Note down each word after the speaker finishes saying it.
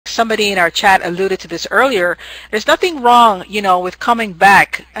somebody in our chat alluded to this earlier, there's nothing wrong, you know, with coming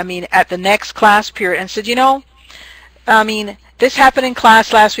back, I mean, at the next class period and said, you know, I mean, this happened in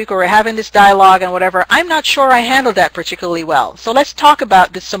class last week, or we're having this dialogue and whatever. I'm not sure I handled that particularly well. So let's talk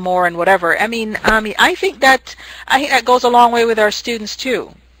about this some more and whatever. I mean, I think that goes a long way with our students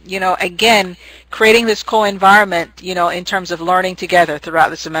too. You know, again, creating this co-environment, you know, in terms of learning together throughout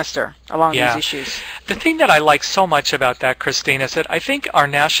the semester along these issues. The thing that I like so much about that, Christine, is that I think our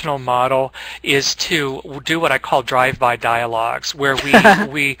national model is to do what I call drive-by dialogues, where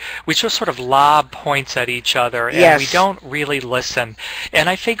we just sort of lob points at each other and we don't really listen. And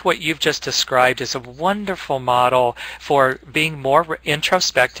I think what you've just described is a wonderful model for being more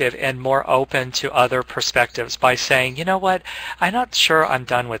introspective and more open to other perspectives by saying, you know what, I'm not sure I'm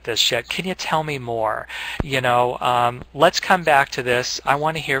done with this yet. Can you tell me more? You know, let's come back to this. I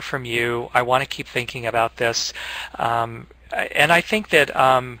want to hear from you. I want to keep thinking about this. And I think that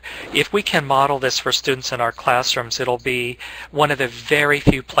if we can model this for students in our classrooms, it'll be one of the very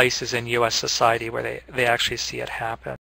few places in U.S. society where they actually see it happen.